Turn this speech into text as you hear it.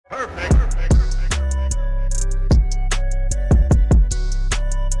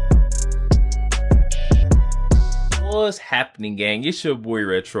What's happening, gang? It's your boy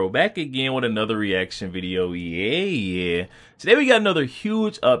Retro back again with another reaction video. Yeah. Today we got another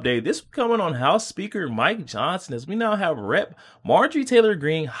huge update. This coming on House Speaker Mike Johnson, as we now have Rep. Marjorie Taylor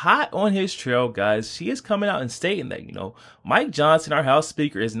Greene hot on his trail, guys. She is coming out and stating that, Mike Johnson, our House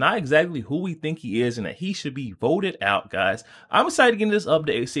Speaker, is not exactly who we think he is and that he should be voted out, guys. I'm excited to get into this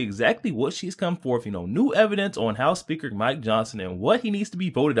update to see exactly what she's come forth, new evidence on House Speaker Mike Johnson and what he needs to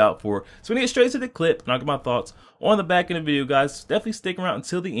be voted out for. So we get straight to the clip and I'll get my thoughts on the back end of the video, guys. Definitely stick around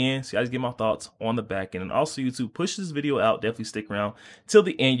until the end so you guys get my thoughts on the back end. And also, YouTube, push this video out. Definitely stick around till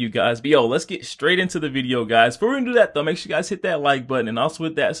the end, you guys. But yo, let's get straight into the video, guys. Before we do that, though, make sure you guys hit that like button and also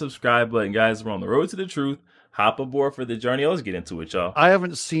hit that subscribe button, guys. We're on the road to the truth. Hop aboard for the journey. Let's get into it, y'all. I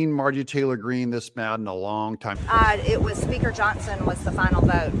haven't seen Marjorie Taylor Greene this mad in a long time. It was Speaker Johnson was the final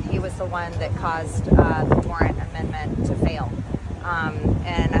vote. He was the one that caused the warrant amendment to fail.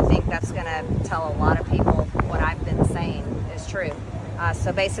 And I think that's going to tell a lot of people what I've been saying is true.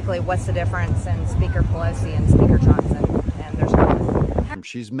 So basically, what's the difference in Speaker Pelosi and Speaker Johnson? And there's none.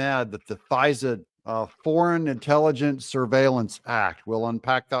 She's mad that the FISA Foreign Intelligence Surveillance Act, we'll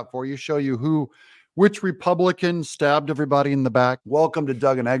unpack that for you, show you which Republican stabbed everybody in the back. Welcome to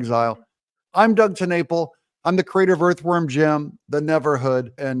Doug in Exile. I'm Doug Tenaple. I'm the creator of Earthworm Jim, The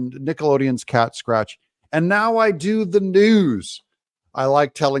Neverhood, and Nickelodeon's Cat Scratch. And now I do the news. I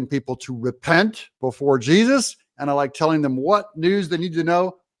like telling people to repent before Jesus, and I like telling them what news they need to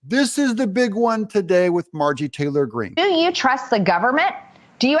know. This is the big one today with Marjorie Taylor Greene. Do you trust the government?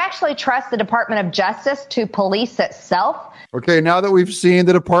 Do you actually trust the Department of Justice to police itself? Okay, now that we've seen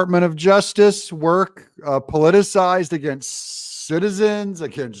the Department of Justice work politicized against citizens,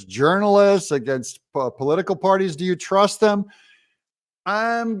 against journalists, against political parties, do you trust them?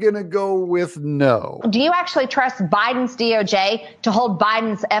 I'm going to go with no. Do you actually trust Biden's DOJ to hold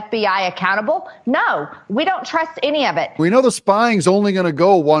Biden's FBI accountable? No, we don't trust any of it. We know the spying's only going to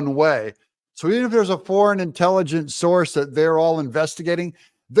go one way. So even if there's a foreign intelligence source that they're all investigating,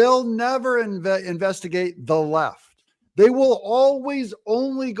 they'll never investigate the left. They will always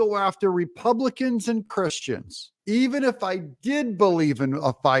only go after Republicans and Christians. Even if I did believe in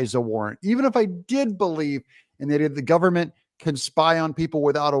a FISA warrant, even if I did believe in that the government can spy on people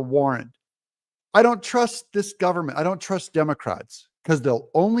without a warrant, I don't trust this government. I don't trust Democrats because they'll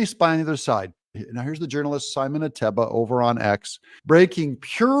only spy on the other side. Now, here's the journalist Simon Ateba over on X, breaking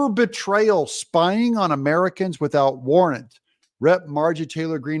pure betrayal, spying on Americans without warrant. Rep. Marjorie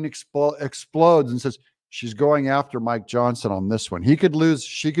Taylor Greene explodes and says she's going after Mike Johnson on this one. He could lose.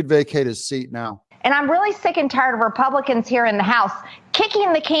 She could vacate his seat now. And I'm really sick and tired of Republicans here in the House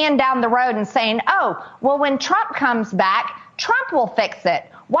kicking the can down the road and saying, oh, well, when Trump comes back, Trump will fix it.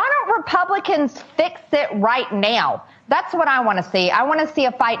 Why don't Republicans fix it right now? That's what I want to see. I want to see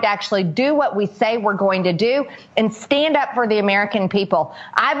a fight to actually do what we say we're going to do and stand up for the American people.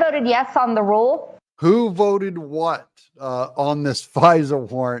 I voted yes on the rule. Who voted what on this FISA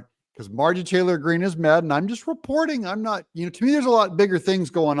warrant? Because Marjorie Taylor Greene is mad, and I'm just reporting. I'm not, to me, there's a lot bigger things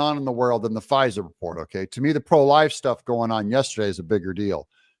going on in the world than the FISA report, okay? To me, the pro-life stuff going on yesterday is a bigger deal.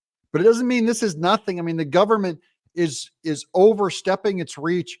 But it doesn't mean this is nothing. I mean, the government is overstepping its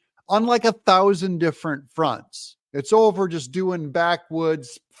reach on like 1,000 different fronts. It's over just doing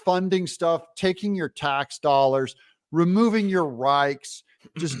backwoods, funding stuff, taking your tax dollars, removing your rights,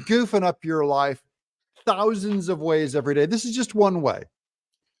 just goofing up your life thousands of ways every day. This is just one way.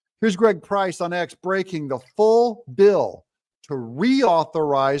 Here's Greg Price on X breaking the full bill to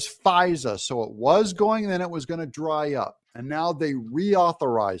reauthorize FISA. So it was going, and then it was going to dry up. And now they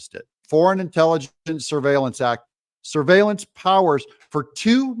reauthorized it. Foreign Intelligence Surveillance Act. Surveillance powers for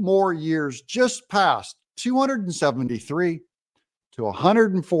 2 more years just passed 273 to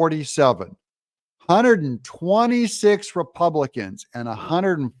 147. 126 Republicans and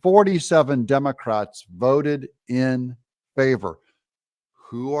 147 Democrats voted in favor.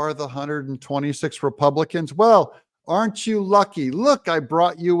 Who are the 126 Republicans? Well, aren't you lucky? Look, I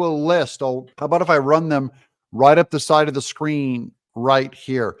brought you a list. Oh, how about if I run them right up the side of the screen right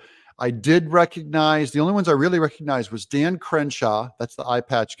here? I did recognize, the only ones I really recognized was Dan Crenshaw. That's the eye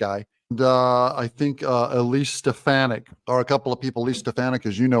patch guy. And I think Elise Stefanik, or a couple of people. Elise Stefanik,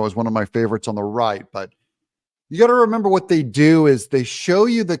 as you know, is one of my favorites on the right. But you got to remember what they do is they show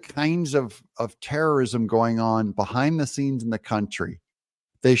you the kinds of terrorism going on behind the scenes in the country.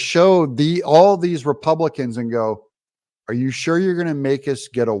 They show all these Republicans and go, are you sure you're going to make us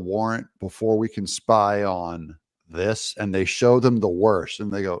get a warrant before we can spy on this? And they show them the worst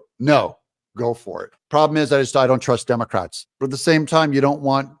and they go, no, go for it. Problem is, I don't trust Democrats. But at the same time, you don't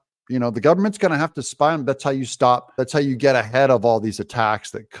want, the government's going to have to spy on them. That's how you stop. That's how you get ahead of all these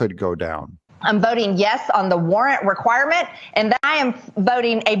attacks that could go down. I'm voting yes on the warrant requirement, and then I am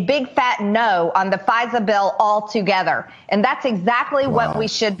voting a big fat no on the FISA bill altogether. And that's exactly what we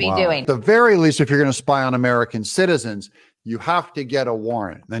should be doing. At the very least, if you're going to spy on American citizens, you have to get a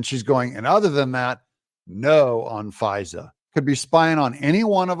warrant. Then she's going, and other than that, no on FISA. Could be spying on any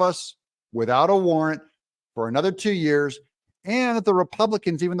one of us without a warrant for another 2 years. And that the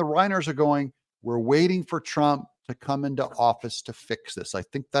Republicans, even the Reiners, are going, we're waiting for Trump to come into office to fix this. I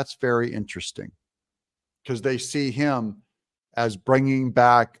think that's very interesting because they see him as bringing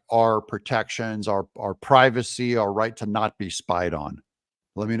back our protections, our privacy, our right to not be spied on.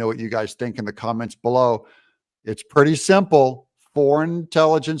 Let me know what you guys think in the comments below. It's pretty simple. Foreign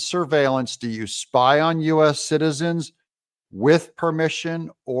intelligence surveillance. Do you spy on U.S. citizens with permission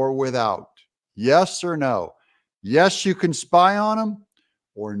or without? Yes or no? Yes, you can spy on them,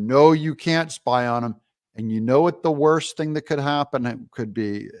 or no, you can't spy on them. And you know what the worst thing that could happen could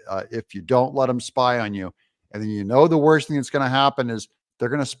be if you don't let them spy on you. And then you know the worst thing that's going to happen is they're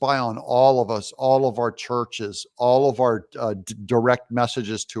going to spy on all of us, all of our churches, all of our direct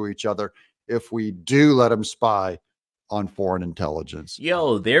messages to each other if we do let them spy on foreign intelligence.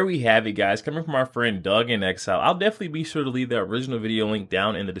 Yo, there we have it, guys. Coming from our friend Doug in Exile. I'll definitely be sure to leave that original video link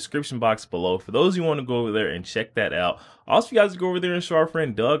down in the description box below for those who want to go over there and check that out. Also, you guys go over there and show our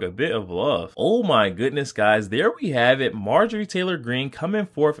friend Doug a bit of love. Oh my goodness, guys. There we have it. Marjorie Taylor Greene coming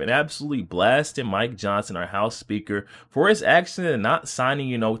forth and absolutely blasting Mike Johnson, our House Speaker, for his action and not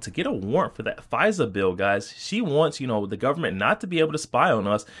signing, to get a warrant for that FISA bill, guys. She wants, the government not to be able to spy on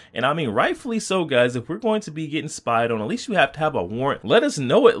us. And I mean, rightfully so, guys. If we're going to be getting spied on, at least you have to have a warrant. Let us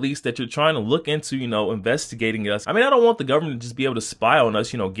know at least that you're trying to look into, investigating us. I mean, I don't want the government to just be able to spy on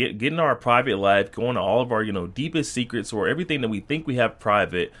us, get into our private life, going to all of our, deepest secrets or everything that we think we have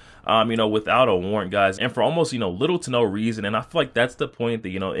private, without a warrant, guys, and for almost, little to no reason. And I feel like that's the point that,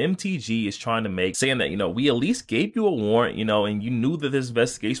 MTG is trying to make, saying that, we at least gave you a warrant, and you knew that this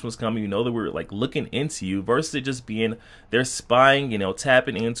investigation was coming, that we were like looking into you, versus it just being they're spying,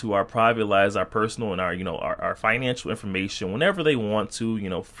 tapping into our private lives, our personal and our, our financial information whenever they want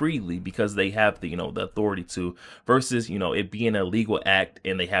to, freely, because they have the, the authority to, versus, it being a legal act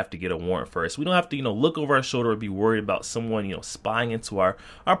and they have to get a warrant first. We don't have to, look over our shoulder or be worried about someone, spying into our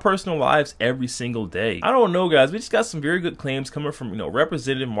personal lives every single day. I don't know, guys. We just got some very good claims coming from,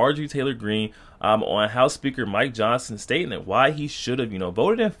 Representative Marjorie Taylor Greene on House Speaker Mike Johnson, stating that why he should have,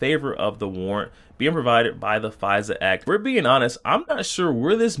 voted in favor of the warrant being provided by the FISA Act. We're being honest, I'm not sure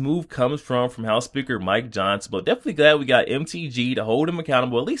where this move comes from House Speaker Mike Johnson, but definitely glad we got MTG to hold him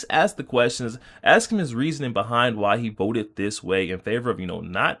accountable, at least ask the questions, ask him his reasoning behind why he voted this way in favor of,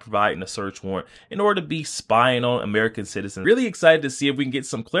 not providing a search warrant in order to be spying on American citizens. Really excited to see if we can get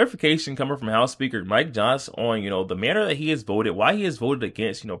some clarification coming from House Speaker Mike Johnson on, the manner that he has voted, why he has voted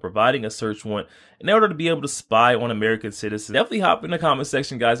against, providing a search warrant in order to be able to spy on American citizens. Definitely hop in the comment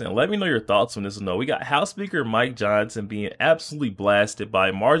section, guys, and let me know your thoughts on this. We got House Speaker Mike Johnson being absolutely blasted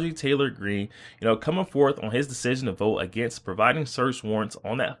by Marjorie Taylor Greene, coming forth on his decision to vote against providing search warrants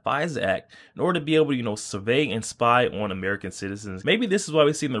on that FISA Act in order to be able to, survey and spy on American citizens. Maybe this is why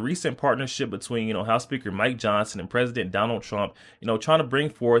we've seen the recent partnership between, House Speaker Mike Johnson and President Donald Trump, trying to bring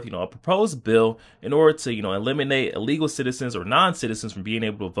forth, a proposed bill in order to, eliminate illegal citizens or non-citizens from being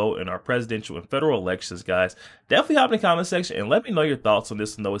able to vote in our presidential and federal elections, guys. Definitely hop in the comment section and let me know your thoughts on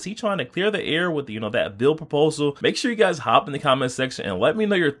this one, though. Is he trying to clear the air with, that bill proposal? Make sure you guys hop in the comment section and let me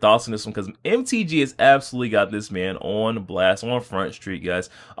know your thoughts on this one, because MTG has absolutely got this man on blast, on Front Street, guys.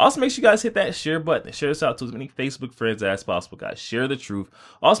 Also, make sure you guys hit that share button. Share this out to as many Facebook friends as possible, guys. Share the truth.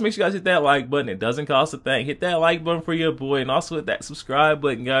 Also, make sure you guys hit that like button. It doesn't cost a thing. Hit that like button for your boy, and also hit that subscribe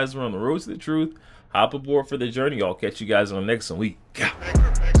button, guys. We're on the road to the truth. Hop aboard for the journey. I'll catch you guys on the next one.